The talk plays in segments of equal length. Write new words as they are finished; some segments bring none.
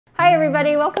Hi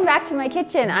everybody, welcome back to my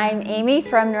kitchen. I'm Amy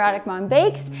from Neurotic Mom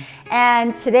Bakes,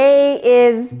 and today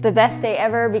is the best day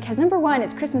ever because number one,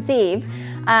 it's Christmas Eve.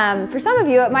 For some of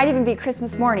you, it might even be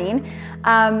Christmas morning.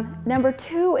 Number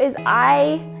two is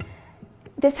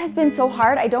this has been so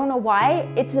hard, I don't know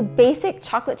why. It's a basic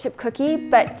chocolate chip cookie,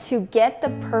 but to get the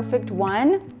perfect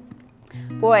one,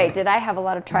 boy, did I have a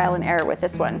lot of trial and error with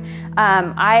this one.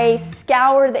 I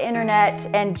scoured the internet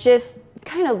and just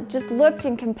looked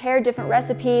and compared different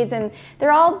recipes, and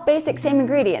they're all basic same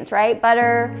ingredients, right?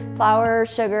 Butter, flour,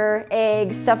 sugar,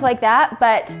 eggs, stuff like that.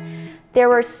 But there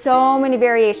were so many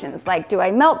variations, like do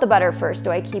I melt the butter first? Do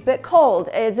I keep it cold?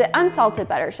 Is it unsalted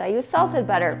butter? Should I use salted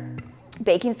butter?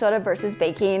 Baking soda versus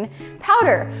baking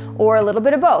powder, or a little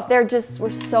bit of both. There just were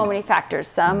so many factors.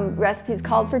 Some recipes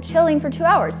called for chilling for 2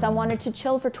 hours. Some wanted to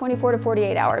chill for 24 to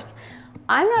 48 hours.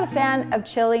 I'm not a fan of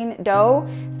chilling dough,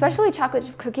 especially chocolate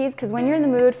chip cookies, because when you're in the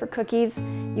mood for cookies,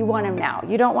 you want them now.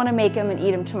 You don't want to make them and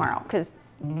eat them tomorrow, because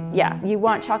yeah, you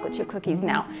want chocolate chip cookies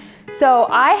now. So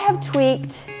I have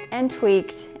tweaked and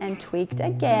tweaked and tweaked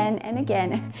again and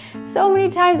again, so many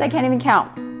times I can't even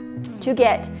count, to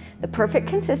get the perfect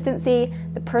consistency,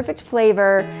 the perfect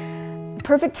flavor,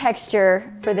 perfect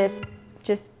texture for this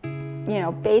just, you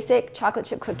know, basic chocolate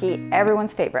chip cookie,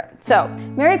 everyone's favorite. So,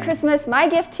 Merry Christmas, my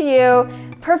gift to you,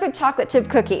 perfect chocolate chip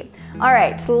cookie. All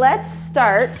right, let's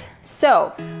start.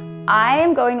 So, I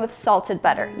am going with salted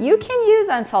butter. You can use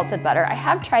unsalted butter. I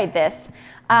have tried this.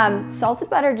 Salted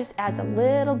butter just adds a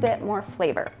little bit more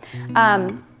flavor.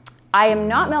 I am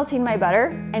not melting my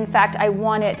butter. In fact, I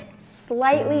want it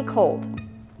slightly cold.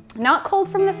 Not cold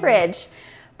from the fridge,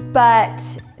 but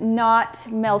not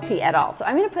melty at all. So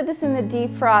I'm gonna put this in the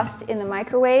defrost in the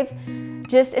microwave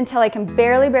just until I can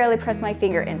barely press my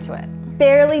finger into it.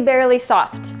 Barely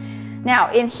soft. Now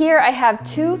in here I have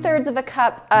 2/3 of a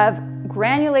cup of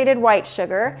granulated white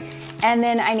sugar, and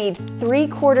then I need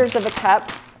 3/4 of a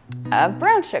cup of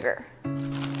brown sugar.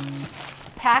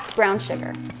 Packed brown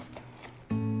sugar.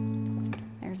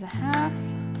 There's a half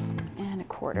and a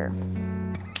quarter.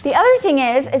 The other thing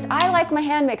is I like my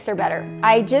hand mixer better.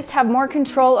 I just have more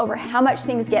control over how much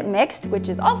things get mixed, which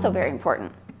is also very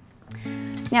important.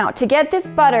 Now, to get this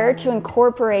butter to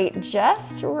incorporate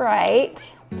just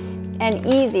right and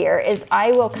easier is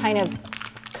I will kind of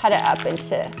cut it up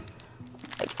into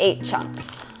like 8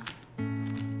 chunks.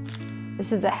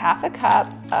 This is a half a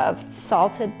cup of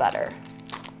salted butter.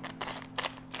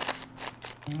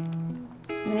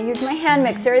 I'm gonna use my hand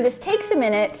mixer. This takes a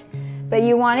minute, but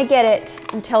you want to get it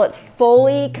until it's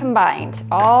fully combined.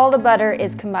 All the butter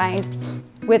is combined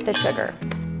with the sugar.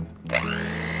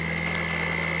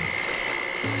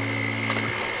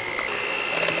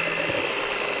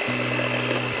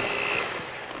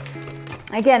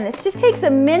 Again, this just takes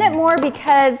a minute more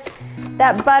because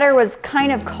that butter was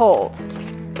kind of cold,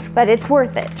 but it's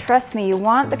worth it. Trust me, you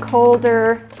want the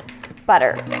colder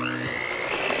butter.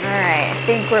 All right, I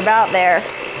think we're about there.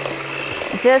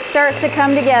 Just starts to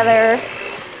come together.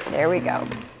 There we go.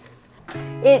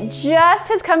 It just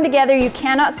has come together. You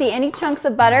cannot see any chunks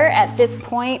of butter at this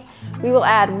point. We will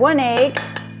add 1 egg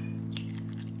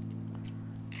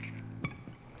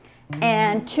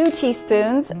and 2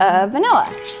 teaspoons of vanilla.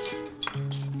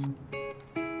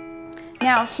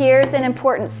 Now here's an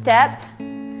important step,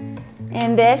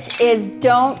 and this is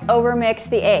don't overmix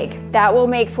the egg. That will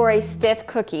make for a stiff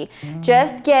cookie.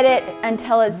 Just get it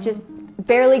until it's just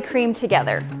barely creamed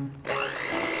together.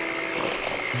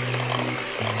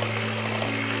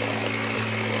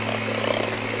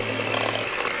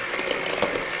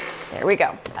 There we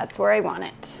go. That's where I want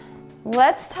it.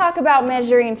 Let's talk about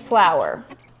measuring flour.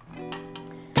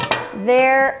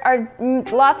 There are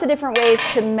lots of different ways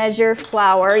to measure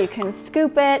flour. You can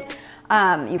scoop it,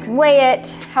 you can weigh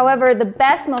it. However, the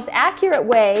best, most accurate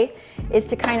way is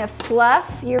to kind of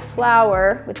fluff your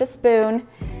flour with a spoon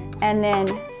and then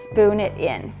spoon it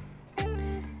in.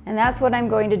 And that's what I'm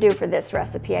going to do for this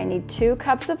recipe. I need 2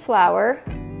 cups of flour,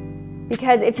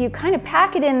 because if you kind of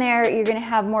pack it in there, you're gonna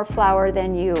have more flour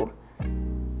than you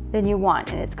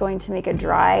want, and it's going to make a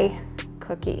dry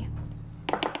cookie.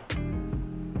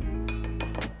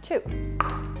 2.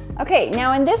 Okay,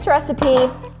 now in this recipe,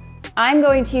 I'm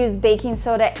going to use baking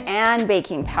soda and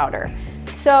baking powder.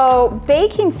 So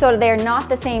baking soda, they're not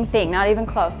the same thing, not even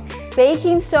close.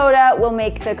 Baking soda will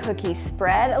make the cookie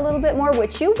spread a little bit more,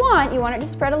 which you want it to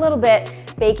spread a little bit.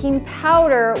 Baking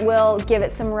powder will give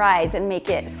it some rise and make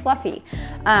it fluffy.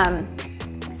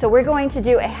 So we're going to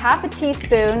do a half a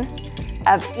teaspoon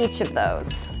of each of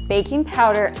those. Baking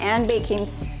powder and baking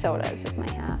soda. Is this my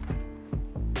half?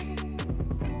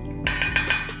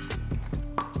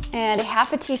 And a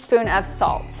half a teaspoon of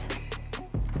salt.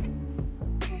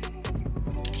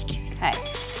 Okay.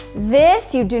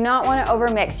 This you do not want to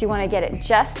overmix. You want to get it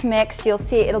just mixed. You'll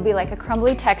see it'll be like a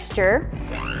crumbly texture.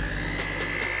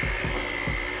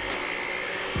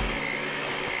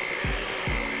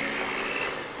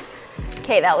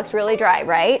 Okay, that looks really dry,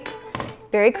 right?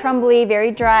 Very crumbly,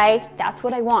 very dry. That's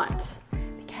what I want.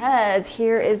 Because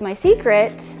here is my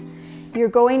secret. You're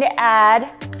going to add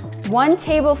 1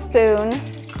 tablespoon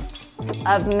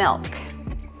of milk.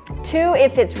 2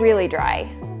 if it's really dry.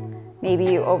 Maybe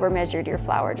you overmeasured your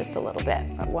flour just a little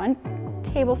bit, but 1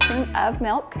 tablespoon of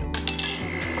milk.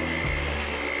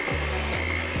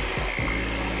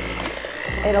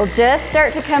 It'll just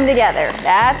start to come together.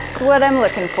 That's what I'm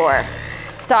looking for.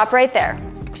 Stop right there,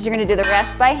 because you're gonna do the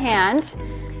rest by hand,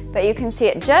 but you can see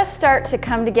it just start to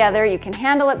come together. You can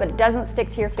handle it, but it doesn't stick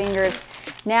to your fingers.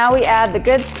 Now we add the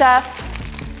good stuff.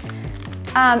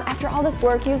 After all this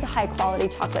work, use a high quality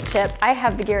chocolate chip. I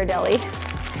have the Ghirardelli.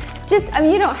 I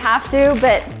mean, you don't have to,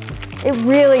 but it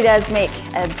really does make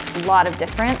a lot of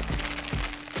difference.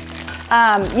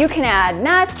 You can add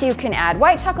nuts, you can add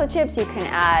white chocolate chips, you can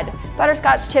add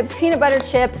butterscotch chips, peanut butter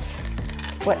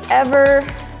chips, whatever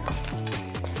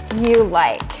you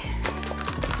like.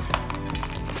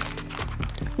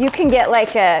 You can get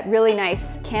like a really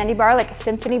nice candy bar, like a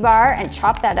symphony bar, and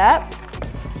chop that up.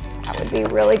 That would be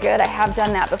really good. I have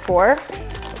done that before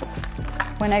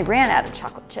when I ran out of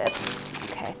chocolate chips.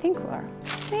 Okay, I think we're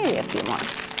maybe a few more.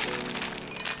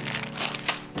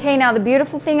 Okay, now the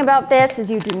beautiful thing about this is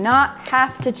you do not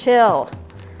have to chill.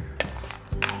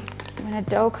 When a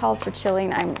dough calls for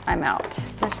chilling, I'm out,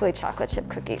 especially chocolate chip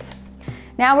cookies.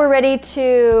 Now we're ready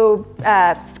to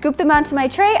scoop them onto my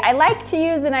tray. I like to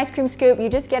use an ice cream scoop. You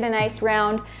just get a nice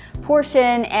round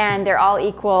portion and they're all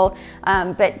equal,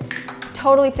 but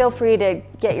totally feel free to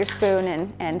get your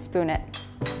spoon and spoon it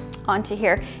onto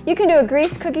here. You can do a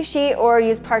greased cookie sheet or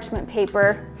use parchment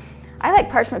paper. I like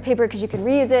parchment paper because you can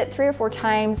reuse it 3 or 4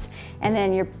 times and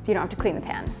then you don't have to clean the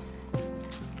pan.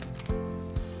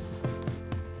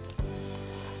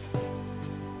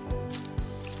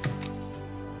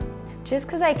 Just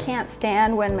because I can't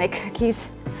stand when my cookies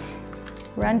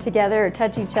run together or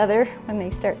touch each other when they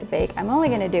start to bake, I'm only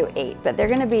going to do 8, but they're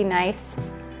going to be nice,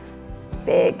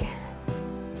 big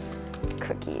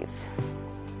cookies.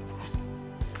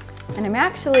 And I'm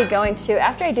actually going to,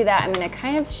 after I do that, I'm going to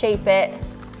kind of shape it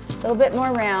a little bit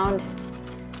more round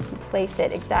and place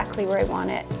it exactly where I want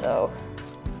it so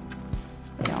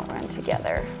they don't run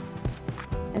together.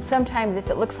 And sometimes if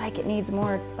it looks like it needs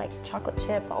more like chocolate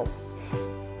chip, I'll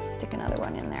stick another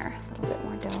one in there, a little bit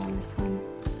more dough on this one.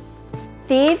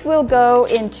 These will go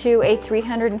into a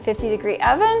 350-degree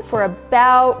oven for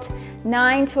about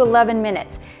 9 to 11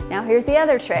 minutes. Now here's the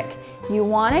other trick. You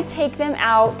want to take them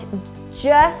out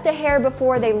just a hair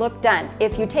before they look done.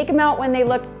 If you take them out when they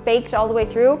look baked all the way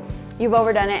through, you've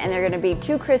overdone it and they're going to be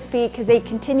too crispy because they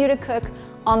continue to cook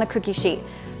on the cookie sheet.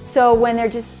 So when they're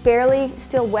just barely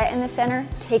still wet in the center,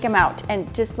 take them out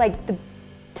and just like the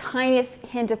tiniest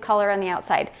hint of color on the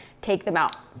outside, take them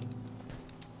out.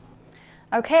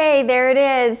 Okay, there it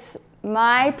is,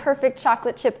 my perfect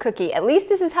chocolate chip cookie. At least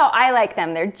this is how I like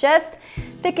them. They're just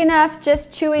thick enough, just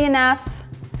chewy enough,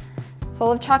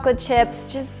 full of chocolate chips,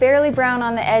 just barely brown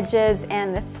on the edges,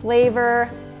 and the flavor.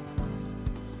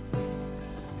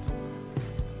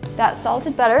 That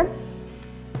salted butter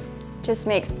just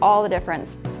makes all the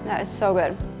difference. That is so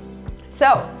good.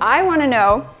 So I want to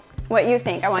know what you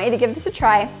think. I want you to give this a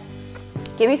try.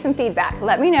 Give me some feedback.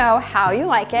 Let me know how you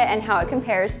like it and how it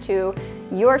compares to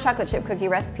your chocolate chip cookie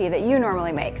recipe that you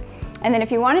normally make. And then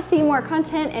if you want to see more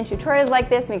content and tutorials like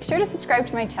this, make sure to subscribe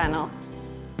to my channel.